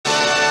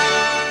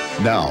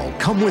Now,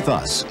 come with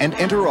us and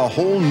enter a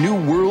whole new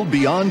world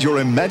beyond your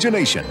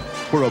imagination,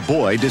 where a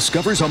boy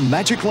discovers a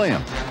magic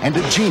lamp and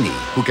a genie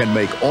who can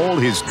make all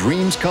his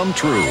dreams come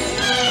true.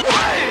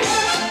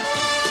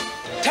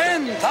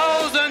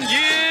 10,000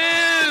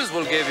 years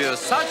will give you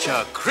such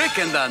a crick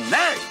in the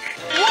neck.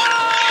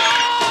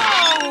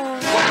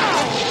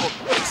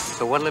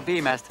 So what'll it be,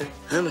 Master?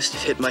 I must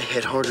have hit my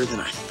head harder than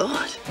I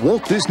thought.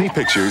 Walt Disney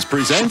Pictures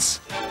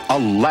presents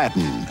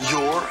Aladdin.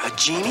 You're a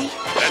genie?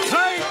 That's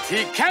right.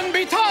 He can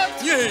be taught.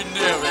 You ain't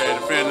never had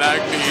a friend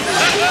like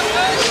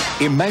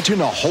me.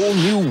 Imagine a whole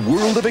new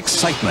world of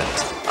excitement.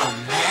 A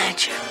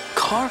magic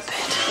carpet.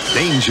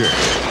 Danger.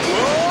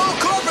 Whoa,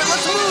 carpet,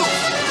 let's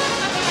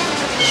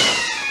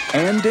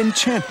move! And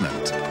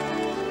enchantment.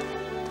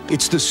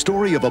 It's the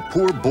story of a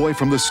poor boy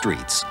from the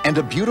streets and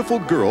a beautiful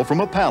girl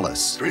from a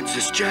palace.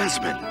 Princess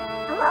Jasmine.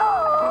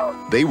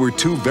 They were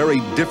two very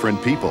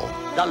different people.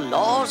 The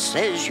law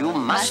says you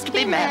must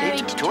be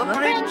married to a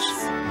prince.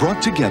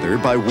 Brought together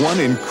by one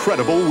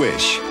incredible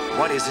wish.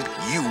 What is it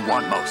you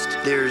want most?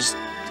 There's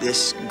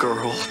this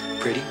girl.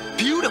 Pretty.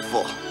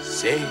 Beautiful.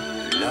 C'est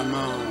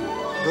l'amour.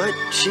 But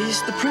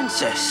she's the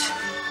princess.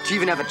 To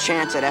even have a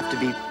chance, I'd have to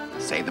be...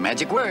 Say the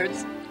magic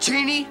words.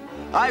 Genie,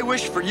 I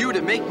wish for you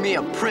to make me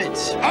a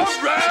prince. All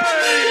right!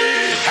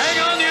 Hang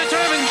on to your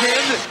turban,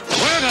 kid.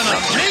 We're gonna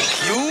make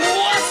you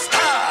a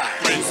star.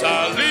 Prince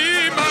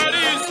Ali,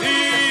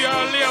 Marisi,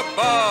 Ali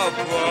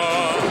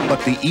Ababa.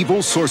 But the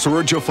evil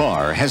sorcerer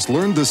Jafar has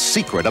learned the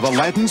secret of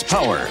Aladdin's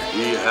power.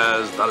 He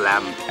has the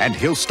lamp. And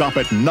he'll stop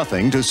at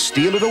nothing to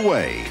steal it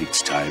away.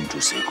 It's time to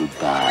say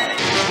goodbye.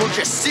 We'll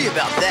just see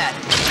about that.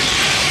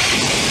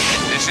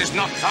 This is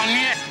not done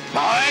yet,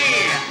 boy.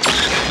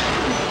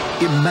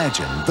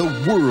 Imagine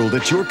the world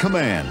at your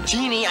command.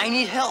 Genie, I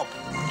need help.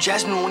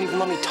 Jasmine won't even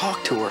let me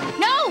talk to her.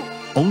 No!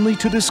 Only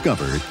to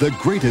discover the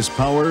greatest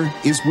power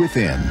is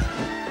within.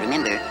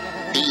 Remember,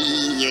 be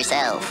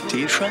yourself. Do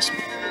you trust me?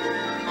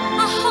 A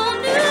whole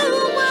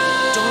new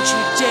world! Don't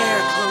you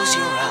dare close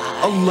your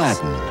eyes.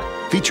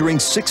 Aladdin, featuring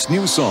 6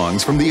 new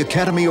songs from the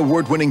Academy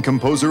Award-winning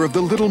composer of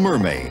The Little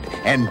Mermaid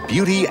and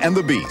Beauty and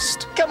the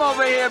Beast. Come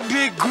over here,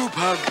 big group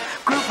hug.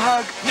 Group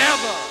hug.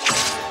 Never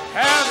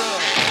have a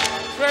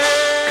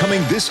friend.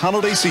 Coming this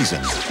holiday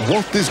season,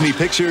 Walt Disney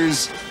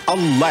Pictures,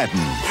 Aladdin.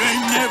 You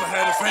ain't never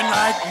had a friend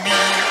like me.